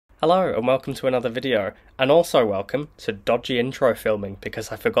Hello and welcome to another video, and also welcome to dodgy intro filming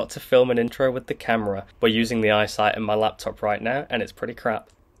because I forgot to film an intro with the camera. We're using the iSight in my laptop right now and it's pretty crap.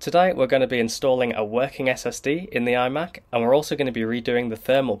 Today we're going to be installing a working SSD in the iMac, and we're also going to be redoing the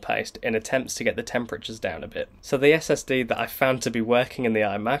thermal paste in attempts to get the temperatures down a bit. So the SSD that I found to be working in the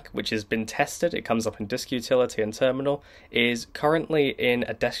iMac, which has been tested, it comes up in disk utility and terminal, is currently in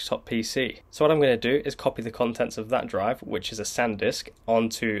a desktop PC. So what I'm going to do is copy the contents of that drive, which is a SanDisk,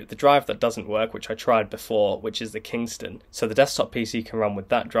 onto the drive that doesn't work, which I tried before, which is the Kingston. So the desktop PC can run with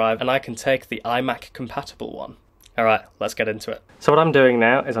that drive and I can take the iMac compatible one. Alright, let's get into it. So what I'm doing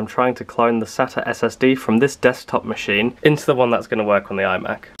now is I'm trying to clone the SATA SSD from this desktop machine into the one that's going to work on the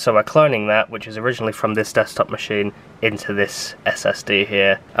iMac. So we're cloning that, which is originally from this desktop machine, into this SSD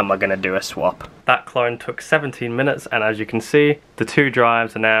here, and we're going to do a swap. That clone took 17 minutes, and as you can see, the two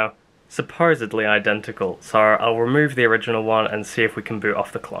drives are now supposedly identical. So I'll remove the original one and see if we can boot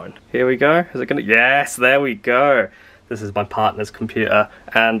off the clone. Here we go. Is it going to... Yes, there we go. This is my partner's computer,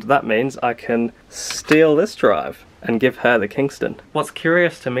 and that means I can steal this drive and give her the Kingston. What's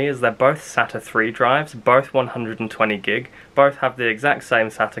curious to me is they're both SATA 3 drives, both 120 gig, both have the exact same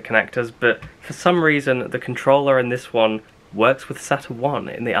SATA connectors, but for some reason the controller in this one works with SATA 1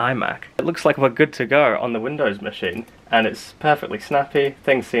 in the iMac. It looks like we're good to go on the Windows machine, and it's perfectly snappy,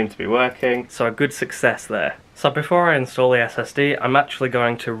 things seem to be working, so a good success there. So before I install the SSD, I'm actually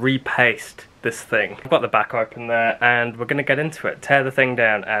going to repaste this thing. I've got the back open there, and we're going to get into it, tear the thing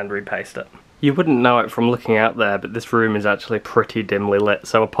down and repaste it. You wouldn't know it from looking out there, but this room is actually pretty dimly lit,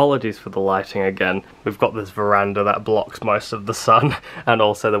 so apologies for the lighting again. We've got this veranda that blocks most of the sun, and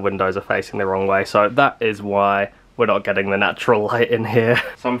also the windows are facing the wrong way, so that is why we're not getting the natural light in here.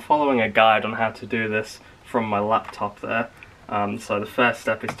 So I'm following a guide on how to do this from my laptop there. So the first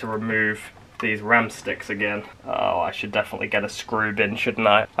step is to remove these RAM sticks again. Oh, I should definitely get a screw bin, shouldn't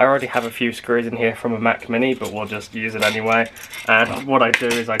I? I already have a few screws in here from a Mac Mini, but we'll just use it anyway. And what I do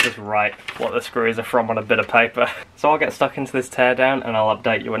is I just write what the screws are from on a bit of paper. So I'll get stuck into this teardown and I'll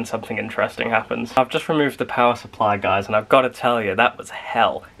update you when something interesting happens. I've just removed the power supply, guys, and I've got to tell you, that was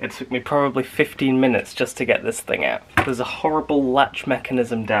hell. It took me probably 15 minutes just to get this thing out. There's a horrible latch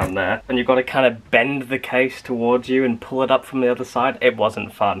mechanism down there, and you've got to kind of bend the case towards you and pull it up from the other side. It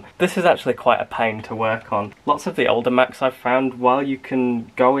wasn't fun. This is actually quite a pain to work on. Lots of the older Macs I've found, while you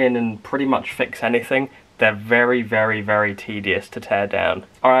can go in and pretty much fix anything, they're very, very, very tedious to tear down.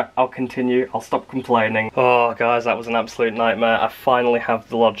 Alright, I'll continue. I'll stop complaining. Oh, guys, that was an absolute nightmare. I finally have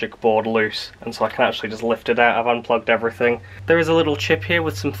the logic board loose, and so I can actually just lift it out. I've unplugged everything. There is a little chip here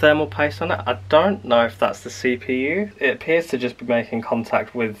with some thermal paste on it. I don't know if that's the CPU. It appears to just be making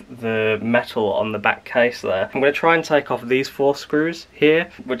contact with the metal on the back case there. I'm going to try and take off these 4 screws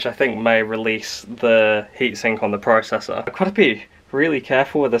here, which I think may release the heatsink on the processor. I've got to be really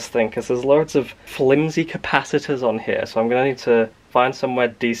careful with this thing because there's loads of flimsy capacitors on here, so I'm going to need to find somewhere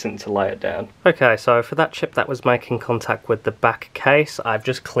decent to lay it down. Okay, so for that chip that was making contact with the back case, I've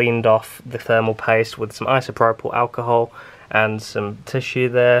just cleaned off the thermal paste with some isopropyl alcohol and some tissue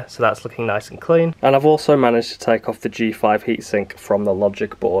there, so that's looking nice and clean. And I've also managed to take off the G5 heatsink from the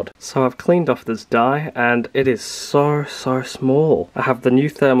logic board. So I've cleaned off this die, and it is so small. I have the new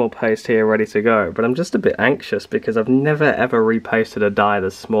thermal paste here ready to go, but I'm just a bit anxious because I've never ever repasted a die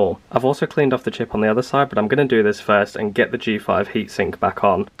this small. I've also cleaned off the chip on the other side, but I'm going to do this first and get the G5 heatsink back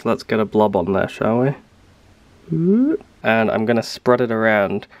on. So let's get a blob on there, shall we? And I'm going to spread it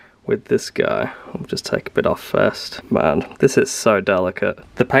around with this guy. I'll just take a bit off first. Man, this is so delicate.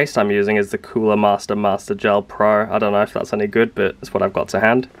 The paste I'm using is the Cooler Master Gel Pro. I don't know if that's any good, but it's what I've got to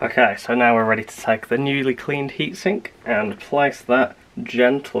hand. Okay, so now we're ready to take the newly cleaned heatsink and place that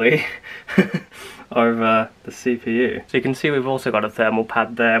gently over the CPU. So you can see we've also got a thermal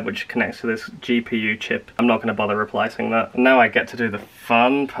pad there which connects to this GPU chip. I'm not going to bother replacing that. And now I get to do the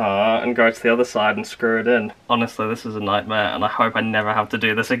fun part and go to the other side and screw it in. Honestly, this is a nightmare and I hope I never have to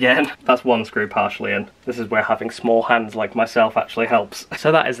do this again. That's one screw partially in. This is where having small hands like myself actually helps.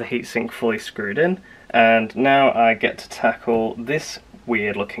 So that is the heatsink fully screwed in, and now I get to tackle this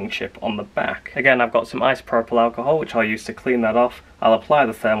weird looking chip on the back. Again, I've got some isopropyl alcohol which I'll use to clean that off. I'll apply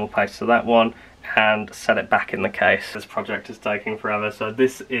the thermal paste to that one and set it back in the case. This project is taking forever, so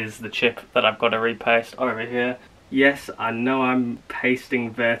this is the chip that I've got to repaste over here. Yes, I know I'm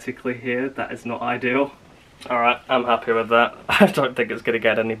pasting vertically here, that is not ideal. Alright, I'm happy with that. I don't think it's going to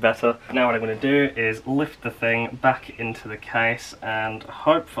get any better. Now what I'm going to do is lift the thing back into the case, and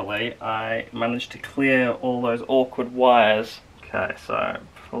hopefully I manage to clear all those awkward wires. Okay, so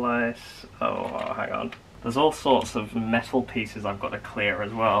place... oh, hang on. There's all sorts of metal pieces I've got to clear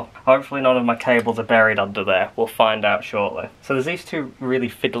as well. Hopefully none of my cables are buried under there. We'll find out shortly. So there's these two really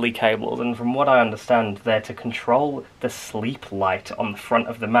fiddly cables, and from what I understand, they're to control the sleep light on the front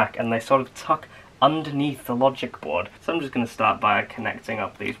of the Mac, and they sort of tuck underneath the logic board. So I'm just going to start by connecting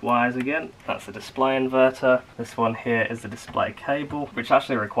up these wires again. That's the display inverter. This one here is the display cable, which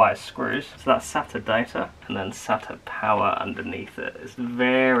actually requires screws. So that's SATA data, and then SATA power underneath it. It's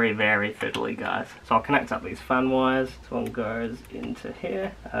very, very fiddly, guys. So I'll connect up these fan wires. This one goes into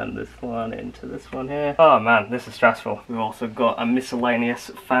here, and this one into this one here. Oh man, this is stressful. We've also got a miscellaneous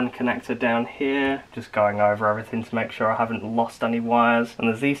fan connector down here, just going over everything to make sure I haven't lost any wires. And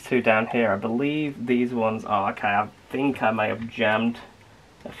there's these two down here. I believe these ones are okay. I think I may have jammed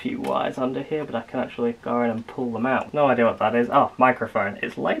a few wires under here, but I can actually go in and pull them out. No idea what that is. Oh, microphone.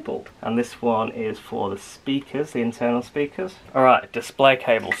 It's labelled. And this one is for the speakers, the internal speakers. Alright, display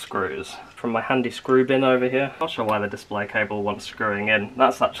cable screws. From my handy screw bin over here. Not sure why the display cable wants screwing in.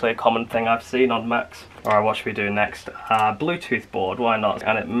 That's actually a common thing I've seen on Macs. Alright, what should we do next? Bluetooth board, why not?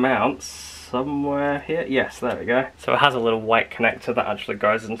 And it mounts somewhere here. Yes, there we go. So it has a little white connector that actually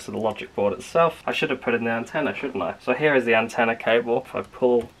goes into the logic board itself. I should have put in the antenna, shouldn't I? So here is the antenna cable. If I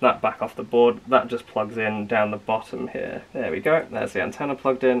pull that back off the board, that just plugs in down the bottom here. There we go. There's the antenna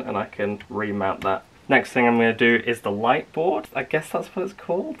plugged in, and I can remount that. Next thing I'm going to do is the light board. I guess that's what it's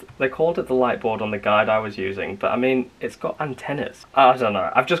called. They called it the light board on the guide I was using, but I mean, it's got antennas. I don't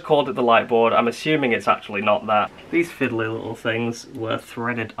know. I've just called it the light board. I'm assuming it's actually not that. These fiddly little things were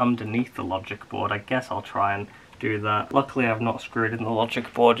threaded underneath the logic board. I guess I'll try and do that. Luckily, I've not screwed in the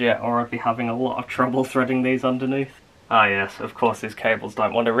logic board yet, or I'd be having a lot of trouble threading these underneath. Ah yes, of course these cables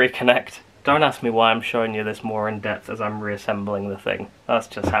don't want to reconnect. Don't ask me why I'm showing you this more in depth as I'm reassembling the thing. That's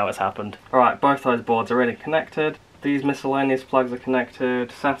just how it's happened. Alright, both those boards are already connected. These miscellaneous plugs are connected.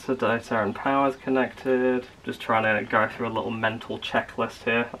 SATA data and power is connected. Just trying to go through a little mental checklist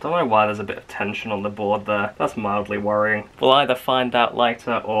here. I don't know why there's a bit of tension on the board there. That's mildly worrying. We'll either find out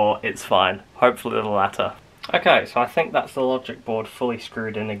later or it's fine. Hopefully the latter. Okay, so I think that's the logic board fully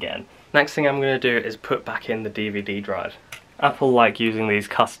screwed in again. Next thing I'm going to do is put back in the DVD drive. Apple like using these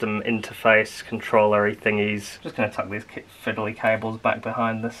custom interface controller-y thingies. Just going to tuck these fiddly cables back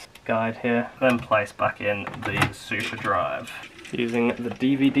behind this guide here, then place back in the super drive using the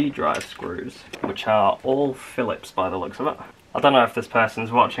DVD drive screws, which are all Phillips by the looks of it. I don't know if this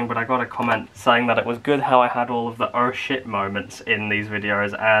person's watching, but I got a comment saying that it was good how I had all of the oh shit moments in these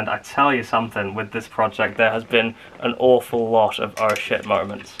videos, and I tell you something, with this project there has been an awful lot of oh shit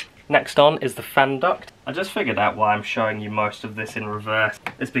moments. Next on is the fan duct. I just figured out why I'm showing you most of this in reverse.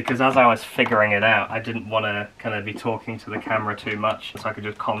 It's because as I was figuring it out, I didn't want to kind of be talking to the camera too much, so I could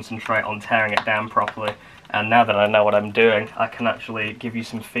just concentrate on tearing it down properly. And now that I know what I'm doing, I can actually give you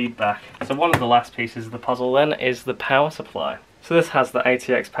some feedback. So one of the last pieces of the puzzle then is the power supply. So this has the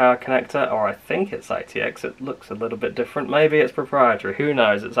ATX power connector, or I think it's ATX, it looks a little bit different, maybe it's proprietary, who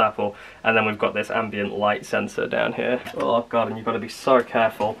knows, it's Apple. And then we've got this ambient light sensor down here. Oh god, and you've got to be so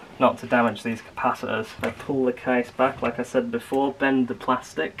careful not to damage these capacitors. I pull the case back, like I said before, bend the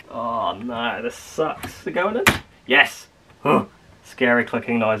plastic. Oh no, this sucks. Is it going in? Yes! Scary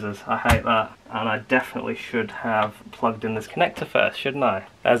clicking noises, I hate that. And I definitely should have plugged in this connector first, shouldn't I?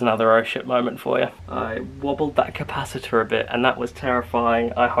 There's another oh shit moment for you. I wobbled that capacitor a bit and that was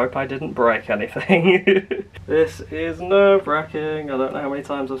terrifying. I hope I didn't break anything. This is nerve-wracking. I don't know how many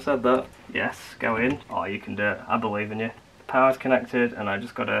times I've said that. Yes, go in. Oh, you can do it. I believe in you. The power's connected and I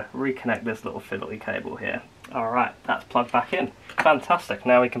just got to reconnect this little fiddly cable here. Alright, that's plugged back in. Fantastic,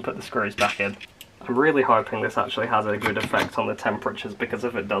 now we can put the screws back in. I'm really hoping this actually has a good effect on the temperatures, because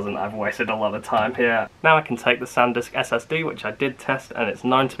if it doesn't, I've wasted a lot of time here. Now I can take the SanDisk SSD, which I did test, and it's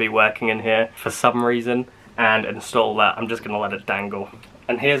known to be working in here for some reason, and install that. I'm just going to let it dangle.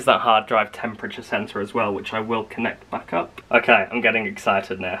 And here's that hard drive temperature sensor as well, which I will connect back up. Okay, I'm getting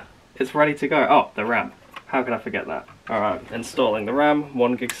excited now. It's ready to go. Oh, the RAM. How could I forget that? Alright, installing the RAM,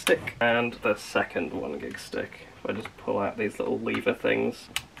 1 gig stick, and the second 1 gig stick. If I just pull out these little lever things.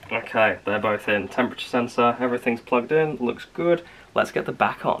 Okay, they're both in. Temperature sensor, everything's plugged in, looks good. Let's get the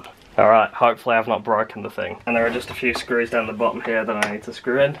back on. Alright, hopefully I've not broken the thing. And there are just a few screws down the bottom here that I need to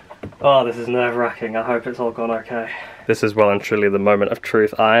screw in. Oh, this is nerve-wracking. I hope it's all gone okay. This is well and truly the moment of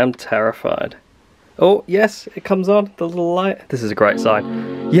truth. I am terrified. Oh, yes, it comes on, the little light. This is a great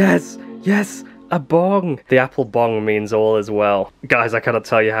sign. Yes, yes! A bong! The Apple bong means all is well. Guys, I cannot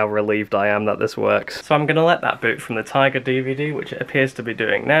tell you how relieved I am that this works. So I'm going to let that boot from the Tiger DVD, which it appears to be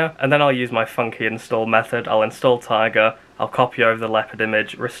doing now, and then I'll use my funky install method. I'll install Tiger, I'll copy over the leopard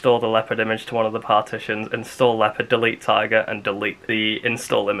image, restore the leopard image to one of the partitions, install leopard, delete Tiger, and delete the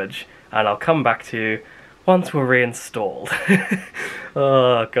install image. And I'll come back to you once we're reinstalled.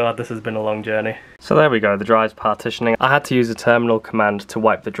 Oh god, this has been a long journey. So there we go, the drive's partitioning. I had to use a terminal command to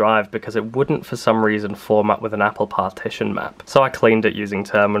wipe the drive because it wouldn't for some reason format with an Apple partition map. So I cleaned it using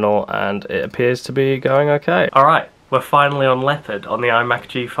terminal and it appears to be going okay. Alright, we're finally on Leopard on the iMac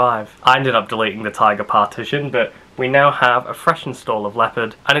G5. I ended up deleting the Tiger partition, but we now have a fresh install of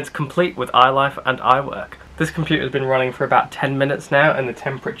Leopard and it's complete with iLife and iWork. This computer's been running for about 10 minutes now and the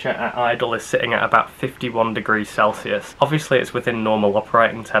temperature at idle is sitting at about 51 degrees Celsius. Obviously it's within normal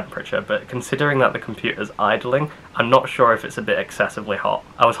operating temperature, but considering that the computer's idling, I'm not sure if it's a bit excessively hot.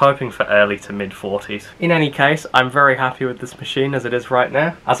 I was hoping for early to mid 40s. In any case, I'm very happy with this machine as it is right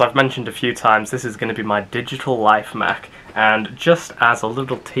now. As I've mentioned a few times, this is going to be my digital life Mac, and just as a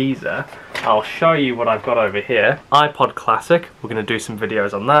little teaser, I'll show you what I've got over here. iPod Classic, we're going to do some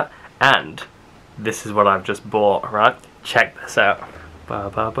videos on that, and this is what I've just bought, right? Check this out. Ba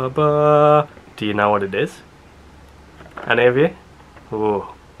ba ba ba. Do you know what it is? Any of you? Ooh,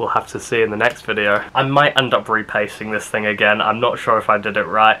 we'll have to see in the next video. I might end up repasting this thing again. I'm not sure if I did it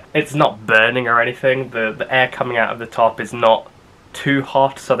right. It's not burning or anything. The air coming out of the top is not too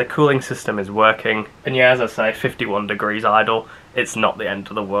hot, so the cooling system is working. And yeah, as I say, 51 degrees idle. It's not the end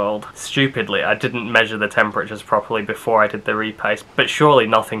of the world. Stupidly, I didn't measure the temperatures properly before I did the repaste, but surely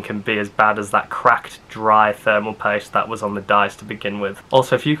nothing can be as bad as that cracked, dry thermal paste that was on the dies to begin with.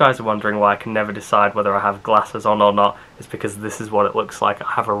 Also, if you guys are wondering why I can never decide whether I have glasses on or not, it's because this is what it looks like.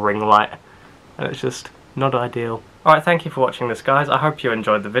 I have a ring light, and it's just not ideal. Alright, thank you for watching this, guys. I hope you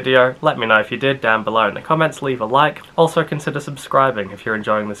enjoyed the video. Let me know if you did down below in the comments, leave a like. Also consider subscribing if you're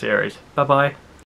enjoying the series. Bye bye.